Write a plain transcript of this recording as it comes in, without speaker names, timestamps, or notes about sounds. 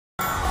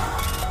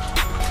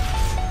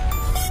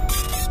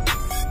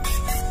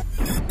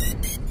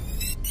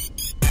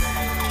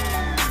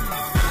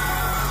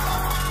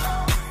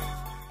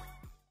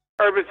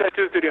Urban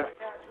Tattoo Studio.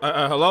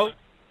 Hello?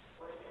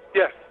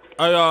 Yes.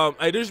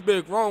 Hey, this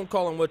Big Rome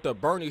calling with the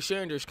Bernie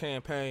Sanders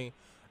campaign.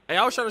 Hey,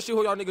 I was trying to see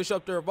who y'all niggas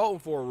up there voting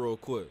for real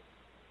quick.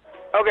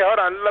 Okay, hold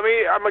on.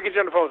 I'm gonna get you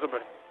on the phone with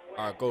somebody.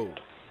 All right, cool.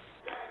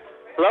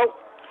 Hello?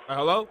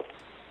 Hello?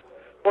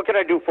 What can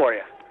I do for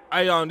you?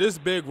 Hey, this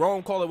Big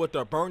Rome calling with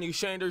the Bernie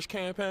Sanders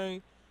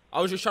campaign.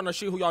 I was just trying to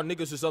see who y'all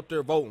niggas is up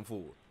there voting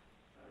for.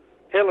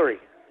 Hillary.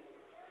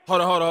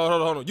 Hold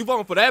on. You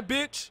voting for that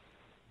bitch?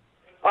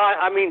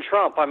 I mean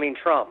Trump.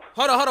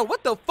 Hold on.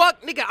 What the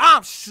fuck, nigga?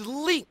 I'm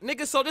sleep,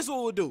 nigga. So this is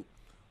what we'll do.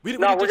 We're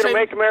gonna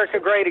make America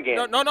great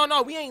again.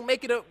 No. We ain't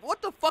making it.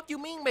 What the fuck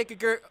you mean make it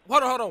great?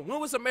 Hold on. When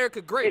was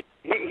America great?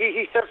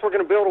 He says we're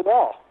gonna build a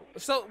wall.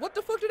 So what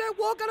the fuck did that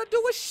wall gotta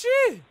do with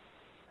shit?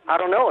 I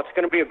don't know. It's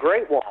gonna be a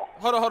great wall.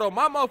 Hold on.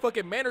 My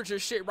motherfucking manager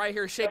shit right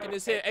here shaking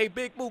his head. Hey,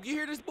 Big Mook, you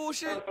hear this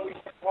bullshit?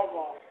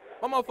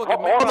 My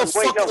motherfucking manager.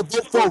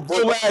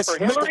 Wait, for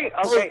Hillary?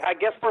 Okay, I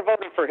guess we're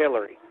voting for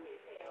Hillary.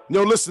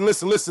 Yo, listen,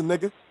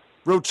 nigga.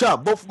 Real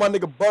chop. Both of my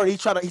nigga Bernie, he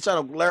trying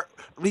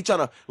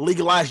to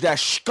legalize that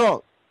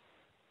skunk.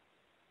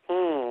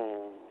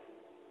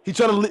 He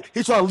trying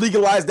to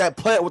legalize that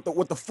plant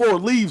with the 4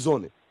 leaves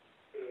on it.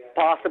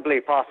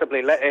 Possibly.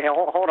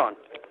 Hold on.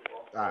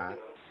 All right.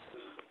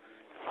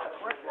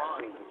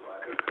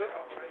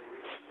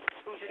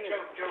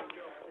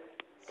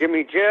 Give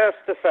me just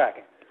a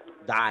second.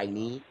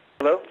 Diney.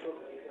 Hello?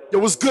 Yo,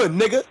 what's good,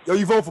 nigga? Yo,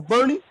 you vote for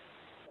Bernie?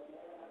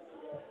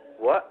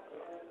 What?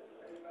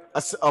 I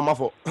said, my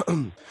fault.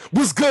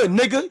 What's good,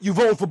 nigga? You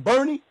voting for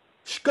Bernie?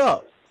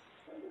 Shut.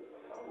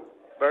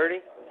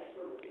 Bernie?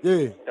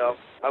 Yeah. No,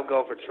 I'm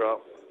going for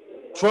Trump.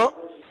 Trump?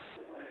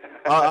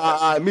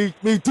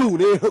 Me too.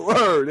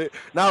 Word.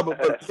 Nah,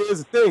 but here's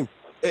the thing.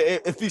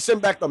 If he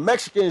send back the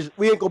Mexicans,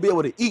 we ain't gonna be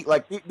able to eat.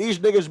 Like these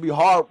niggas be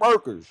hard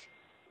workers.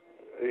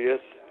 Yes.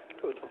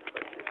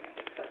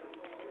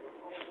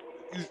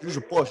 Use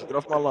your Porsche. Get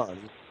off my line.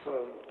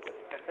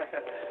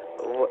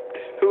 Who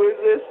is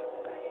this?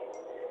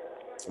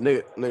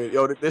 Nigga,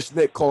 yo, this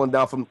Nick calling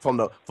down from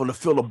the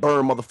Phil of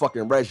Burn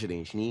motherfucking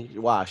residence.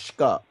 Why,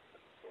 Scott?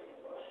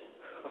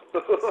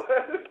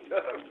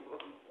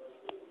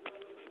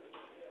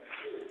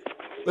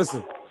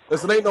 Listen,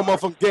 ain't no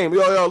motherfucking game.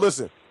 Yo,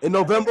 listen. In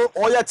November,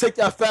 all y'all take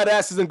y'all fat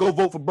asses and go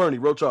vote for Bernie.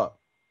 Real talk.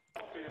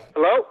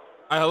 Hello?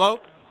 Hello?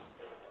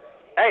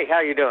 Hey, how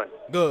you doing?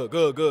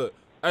 Good.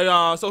 Hey,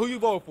 so who you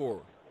vote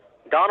for?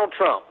 Donald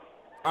Trump.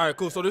 All right,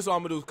 cool. So this is what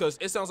I'm gonna do, because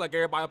it sounds like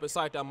everybody up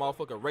inside that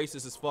motherfucker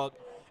racist as fuck,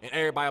 and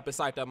everybody up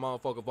inside that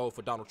motherfucker vote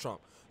for Donald Trump.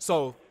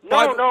 So no,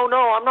 I'm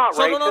not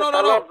racist. No.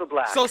 I love the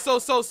black.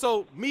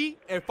 So me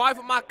and 5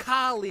 of my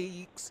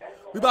colleagues,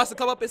 we about to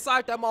come up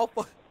inside that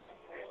motherfucker.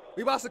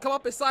 We about to come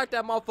up inside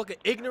that motherfucker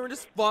ignorant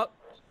as fuck,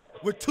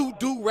 with 2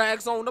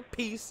 do-rags on a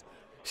piece,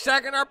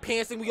 shagging our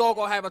pants, and we all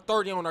gonna have a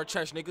 30 on our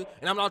chest, nigga.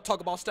 And I'm not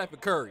talking about Stephen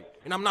Curry,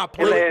 and I'm not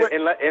playing.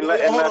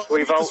 Unless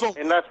we vote for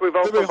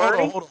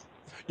Bernie. Hold on.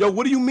 Yo,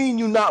 what do you mean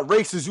you not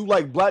racist? You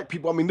like black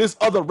people? I mean, there's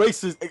other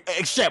races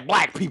except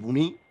black people,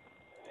 nee.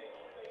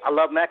 I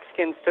love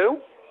Mexicans too.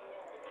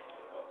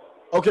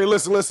 Okay,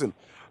 listen.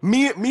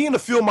 Me and a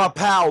few of my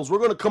pals, we're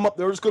gonna come up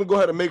there. We're just gonna go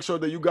ahead and make sure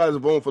that you guys are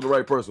voting for the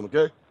right person,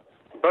 okay?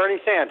 Bernie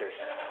Sanders.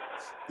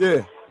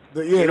 Yeah.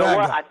 You know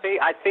what?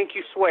 I think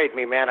you swayed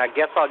me, man. I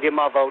guess I'll give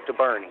my vote to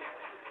Bernie.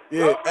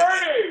 Yeah.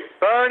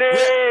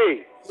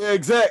 Bernie! Yeah,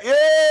 exactly.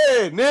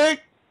 Yeah,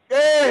 Nick.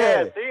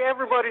 Yeah. See,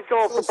 everybody's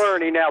going for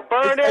Bernie now.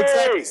 Bernie!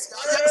 Exactly.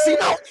 See,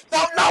 no,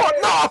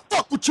 I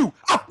fuck with you.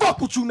 I fuck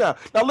with you now.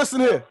 Now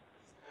listen here.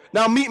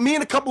 Now me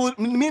and a couple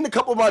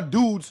of my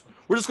dudes,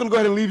 we're just gonna go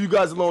ahead and leave you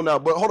guys alone now.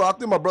 But hold on, I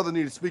think my brother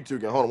needs to speak to you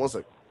again. Hold on one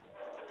second.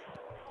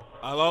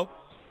 Hello?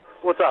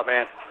 What's up,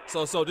 man?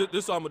 So this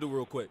is what I'm gonna do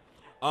real quick.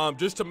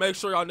 Just to make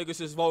sure y'all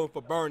niggas is voting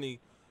for Bernie,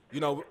 you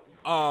know,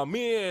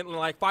 me and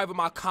like 5 of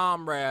my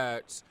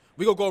comrades,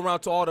 we gonna go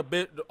around to all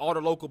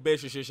the local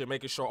businesses and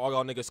making sure all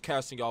y'all niggas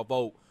casting y'all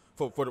vote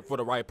for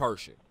the right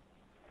person.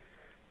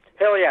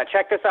 Hell yeah!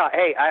 Check this out.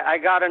 Hey, I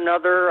got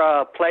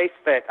another place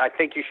that I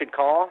think you should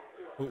call.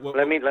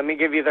 Let me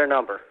give you their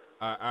number.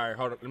 All right,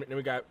 hold on. Let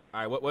me all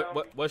right,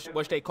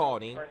 what's they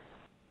called, eh?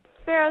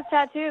 Sparrow's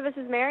Tattoo. This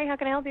is Mary. How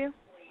can I help you?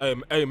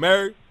 Hey,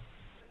 Mary.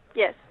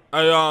 Yes.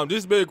 Hey,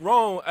 this Big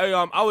Ron. Hey,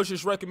 I was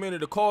just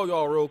recommended to call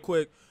y'all real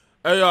quick.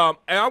 Hey,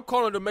 I'm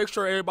calling to make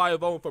sure everybody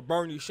voting for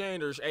Bernie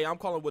Sanders. Hey, I'm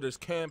calling with his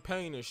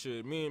campaign and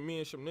shit. Me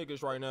and some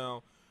niggas right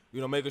now,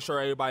 you know, making sure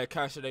everybody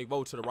casting their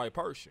vote to the right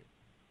person.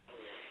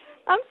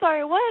 I'm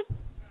sorry, what?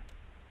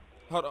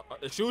 Hold on,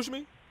 excuse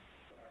me?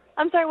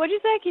 I'm sorry, what'd you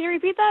say? Can you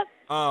repeat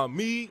that?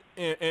 Me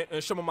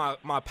and some of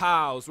my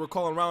pals, we're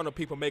calling around to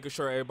people making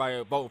sure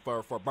everybody vote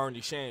for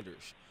Bernie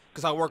Sanders.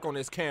 Because I work on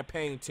this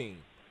campaign team.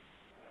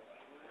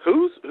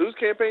 Whose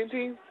campaign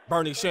team?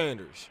 Bernie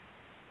Sanders.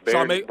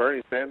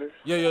 Bernie Sanders?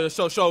 Yeah.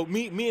 So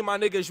me and my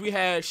niggas, we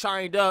had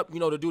shined up, you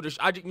know, to do this.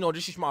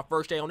 This is my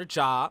first day on the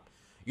job.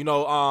 You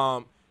know,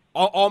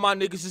 all my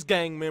niggas is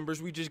gang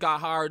members. We just got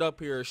hired up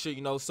here and shit,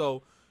 you know.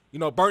 So, you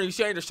know, Bernie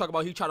Sanders talking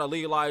about he trying to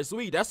legalize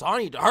weed. That's all I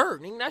need to hear,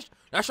 nigga.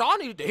 That's all I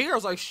needed to hear. I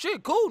was like,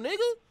 shit, cool, nigga.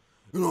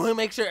 You know, he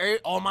make sure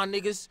all my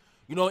niggas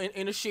You know,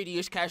 in the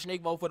shitty-ish cash and they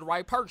vote for the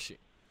right person.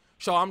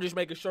 So I'm just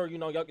making sure, you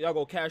know, y'all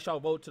go cash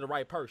out vote to the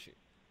right person.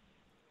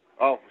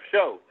 Oh, for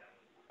sure.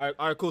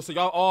 All right, cool. So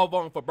y'all all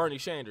voting for Bernie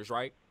Sanders,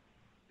 right?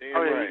 Damn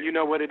right. You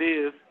know what it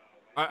is.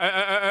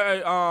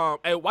 Hey,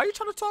 why you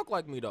trying to talk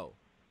like me though?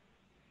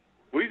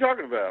 What are you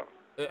talking about?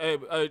 Hey,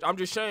 I'm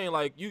just saying,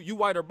 like, you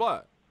white or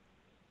black?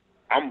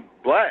 I'm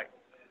black.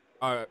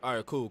 All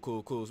right, cool.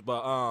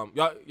 But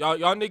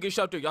y'all niggas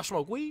out there, y'all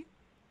smoke weed?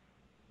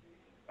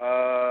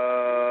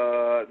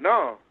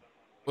 No.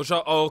 Well,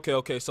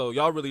 okay. So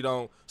y'all really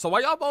don't. So why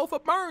y'all vote for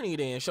Bernie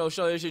then? So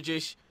is it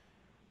just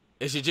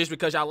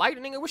because y'all like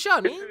the nigga? What's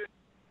y'all mean?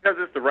 Because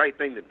it's the right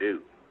thing to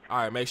do. All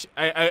right, make sure.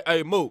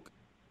 Hey, Mook.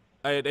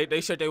 Hey,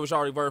 they said they was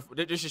already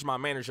voting. This is my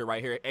manager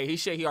right here. Hey, they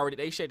said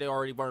they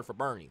already voted for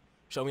Bernie.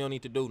 So we don't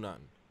need to do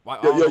nothing. Why?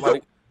 All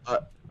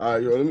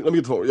right, let me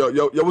get the phone.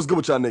 Yo, what's good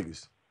with y'all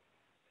niggas?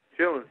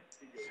 Chilling.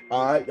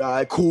 All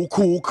right, cool.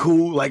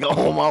 Like,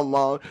 oh my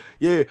mom.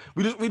 Yeah,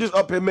 we just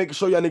up here making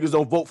sure y'all niggas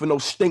don't vote for no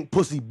stink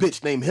pussy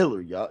bitch named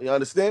Hillary. Y'all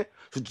understand?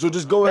 So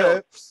just go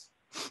ahead.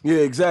 Yeah,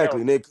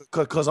 exactly, nigga.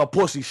 Cause her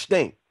pussy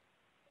stink.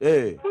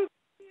 Yeah.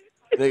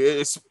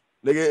 Nigga,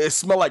 it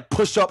smell like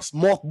push-ups,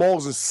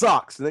 mothballs, and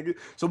socks, nigga.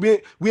 So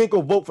we ain't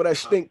gonna vote for that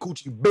stink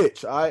coochie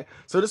bitch, all right?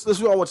 So this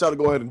is what I want y'all to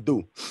go ahead and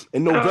do.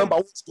 In November, I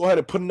want you to go ahead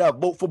and put in that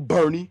vote for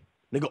Bernie,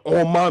 nigga,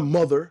 on my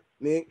mother,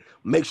 nigga.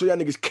 Make sure y'all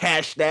niggas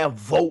cash that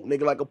vote,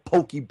 nigga, like a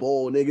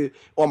pokeball, nigga.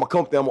 Or I'm gonna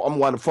come there, I'm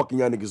winding fucking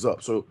y'all niggas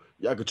up. So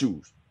y'all can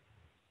choose.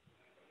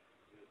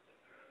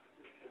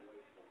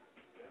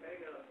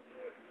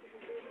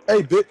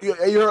 Hey, bitch,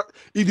 you heard?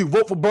 Either you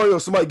vote for Bernie or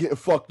somebody getting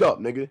fucked up,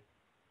 nigga.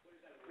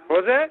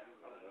 What's that?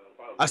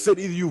 I said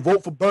either you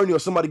vote for Bernie or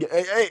somebody get.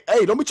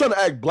 Hey, don't be trying to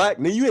act black,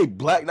 nigga. You ain't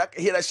black. I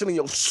can hear that shit in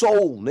your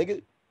soul,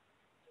 nigga.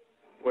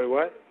 Wait,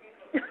 what?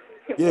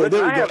 Yeah,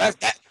 there we go.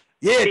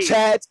 Yeah,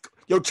 Chad.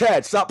 Yo,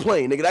 Chad, stop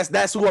playing, nigga.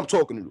 That's who I'm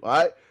talking to. All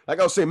right. Like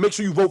I was saying, make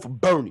sure you vote for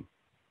Bernie.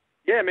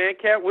 Yeah, man.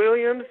 Cat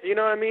Williams. You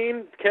know what I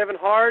mean? Kevin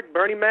Hart,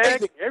 Bernie Mac.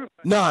 Hey,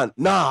 nah.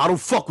 I don't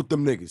fuck with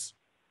them niggas.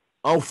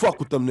 I don't fuck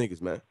with them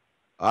niggas, man.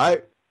 All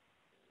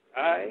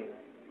right.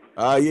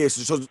 Yeah.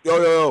 So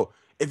yo.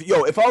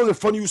 If I was in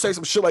front of you say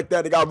some shit like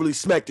that, nigga, I'd really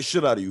smack the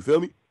shit out of you. Feel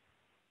me?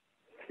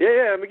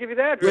 Yeah. Let me give you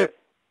the address.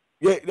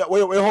 Yeah.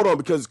 Wait, hold on,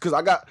 because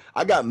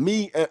I got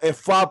me and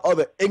 5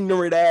 other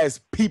ignorant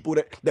ass people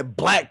that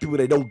black people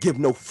that don't give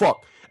no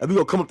fuck, and we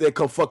gonna come up there and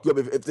come fuck you up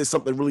if there's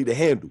something really to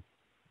handle.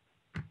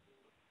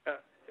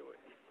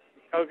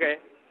 Okay.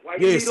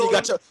 Yeah.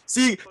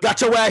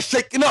 Got your ass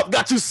shaking up,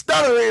 got you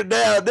stuttering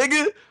down,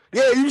 nigga.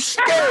 Yeah, you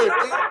scared,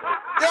 nigga.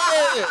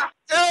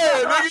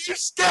 Yeah, nigga, you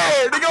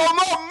scared, nigga. On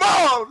my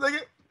mom,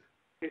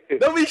 nigga.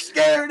 Don't be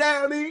scared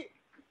now, nigga.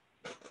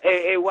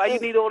 Hey, why you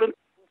need all them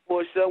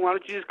for, son? Why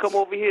don't you just come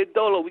over here,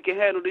 Dolo? We can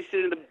handle this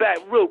shit in the back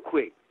real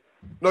quick.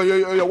 No,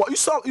 yo, what? You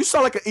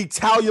sound like an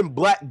Italian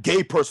black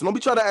gay person. Don't be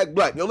trying to act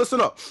black. Yo,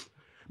 listen up.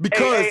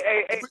 Because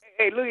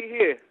hey, look at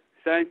here,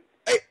 son.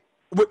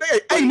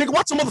 Hey, nigga,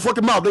 watch your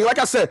motherfucking mouth, nigga. Like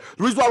I said,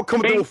 the reason why we're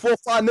coming through with 4 or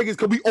 5 niggas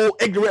because we all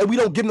ignorant and we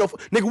don't give no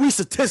fuck. Nigga, we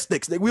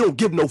statistics, nigga. We don't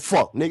give no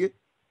fuck, nigga.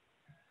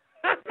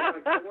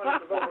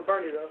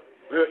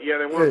 Yeah,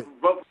 they want to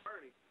vote for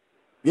Bernie.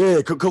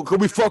 Yeah,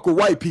 could we fuck with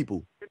white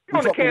people?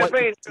 On the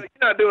campaign, you're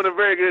not doing a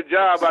very good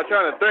job by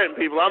trying to threaten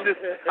people. I'm just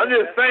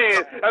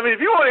saying. I mean, if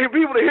you want to hear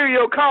people to hear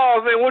your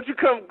calls, then won't you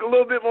come a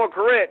little bit more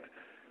correct?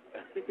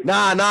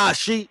 Nah.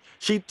 She.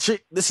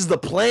 This is the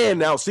plan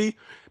now. See,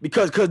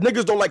 because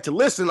niggas don't like to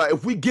listen. Like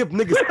if we give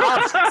niggas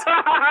options,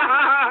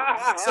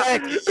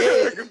 exactly.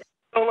 Yeah.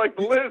 Don't like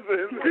to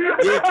listen.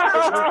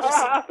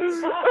 Yeah.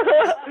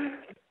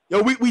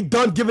 Yo, we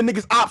done giving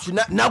niggas options.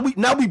 Now we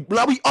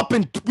up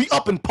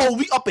in poll.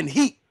 We up in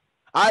heat.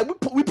 All right,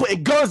 we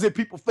putting guns in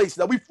people's faces.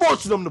 Now we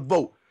forcing them to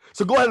vote.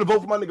 So go ahead and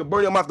vote for my nigga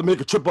Bernie. I'm gonna have to make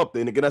a trip up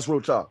there, nigga. That's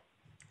real talk.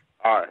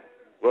 All right.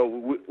 Well,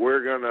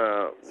 we're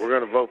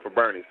gonna vote for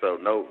Bernie. So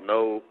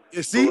no.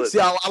 Yeah, see,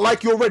 I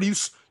like you already.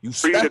 You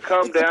free to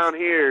come down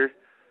here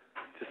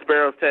to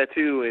Sparrow's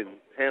Tattoo and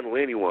handle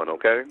anyone.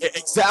 Okay.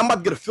 Exactly. I'm about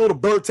to get a Feel the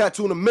Bird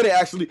tattoo in a minute.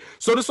 Actually,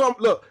 so this one,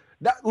 look,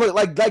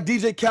 like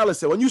DJ Khaled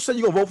said, when you said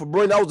you gonna vote for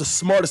Bernie, that was the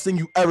smartest thing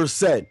you ever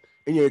said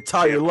in your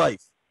entire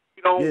life.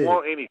 You don't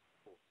want any.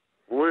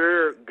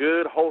 We're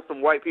good,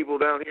 wholesome white people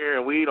down here,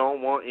 and we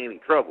don't want any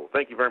trouble.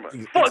 Thank you very much.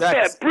 Fuck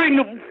that! Bring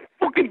the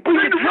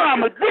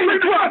drama! Bring the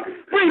drama!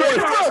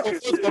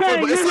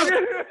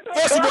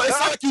 First of all, it's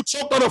like you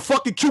choked on a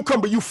fucking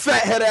cucumber, you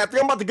fat head ass.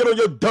 I'm about to get on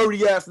your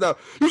dirty ass now.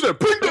 You said,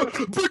 bring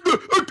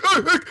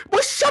the,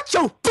 well, shut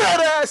your fat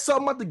ass up.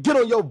 I'm about to get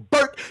on your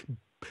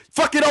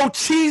fucking old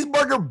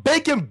cheeseburger,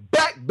 bacon,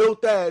 back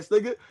built ass,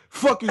 nigga.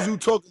 Fuck is you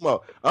talking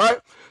about? All right.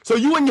 So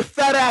you and your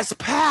fat ass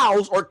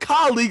pals or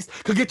colleagues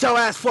could get your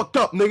ass fucked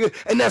up, nigga,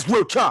 and that's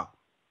real chop.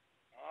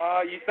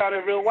 You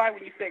sounded real white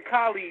when you said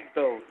colleagues,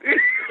 though.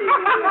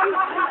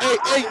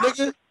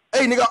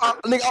 Hey, nigga,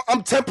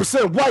 I'm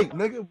 10% white,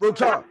 nigga, real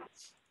chop.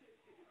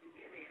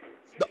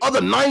 The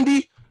other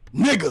 90,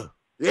 nigga,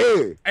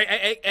 yeah.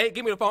 Hey,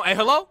 give me the phone. Hey,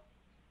 hello.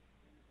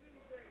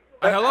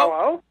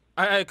 Hello.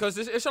 Hey, cause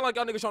it sound like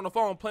y'all niggas on the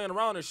phone playing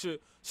around and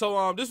shit.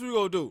 So this is what we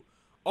gonna do.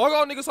 All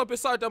y'all niggas up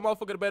inside that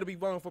motherfucker better be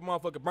voting for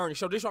motherfucking Bernie.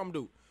 So this what I'm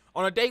gonna do.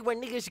 On a day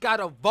when niggas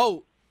gotta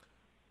vote,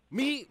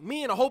 me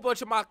and a whole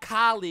bunch of my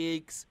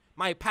colleagues,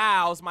 my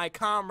pals, my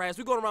comrades,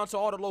 we going around to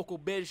all the local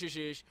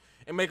businesses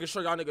and making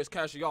sure y'all niggas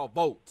cash y'all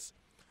votes.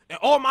 And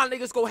all my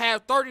niggas go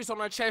have 30s on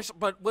their chest,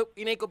 but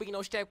it ain't gonna be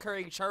no Steph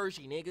Curry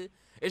jersey, nigga.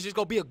 It's just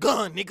gonna be a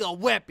gun, nigga, a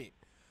weapon.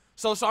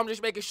 So I'm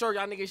just making sure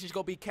y'all niggas just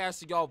gonna be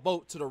casting y'all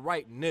vote to the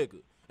right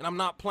nigga. And I'm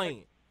not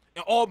playing.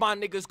 And all my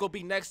niggas gonna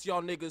be next to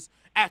y'all niggas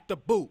at the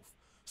booth.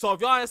 So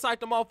if y'all inside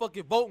the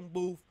motherfucking voting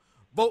booth,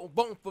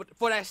 voting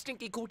for that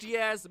stinky coochie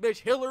ass bitch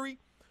Hillary,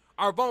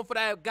 or voting for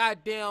that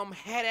goddamn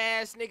head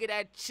ass nigga,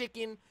 that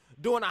chicken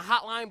doing a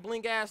hotline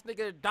bling ass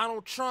nigga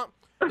Donald Trump,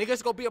 nigga,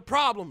 it's gonna be a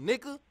problem,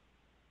 nigga.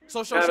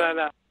 So I'm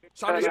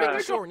just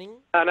making sure, nigga.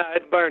 No,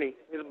 it's Bernie.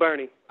 It's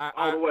Bernie.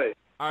 All the way.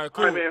 All right,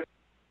 cool. All right, man.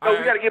 So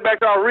we got to get back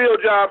to our real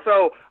job,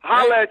 so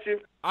holla at you.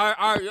 All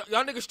right,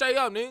 y'all niggas stay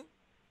up, nigga.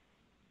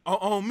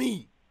 On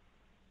me.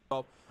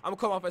 I'm gonna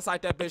come off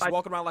inside that bitch,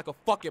 walking around like a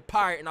fucking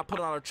pirate, and I put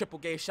on a triple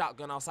gauge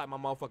shotgun outside my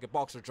motherfucking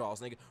boxer drawers,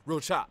 nigga. Real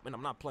chop, man,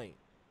 I'm not playing.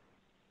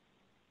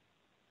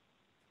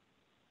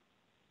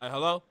 Hey,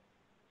 hello?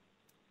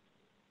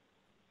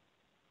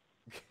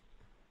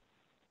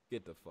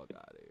 Get the fuck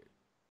out of here.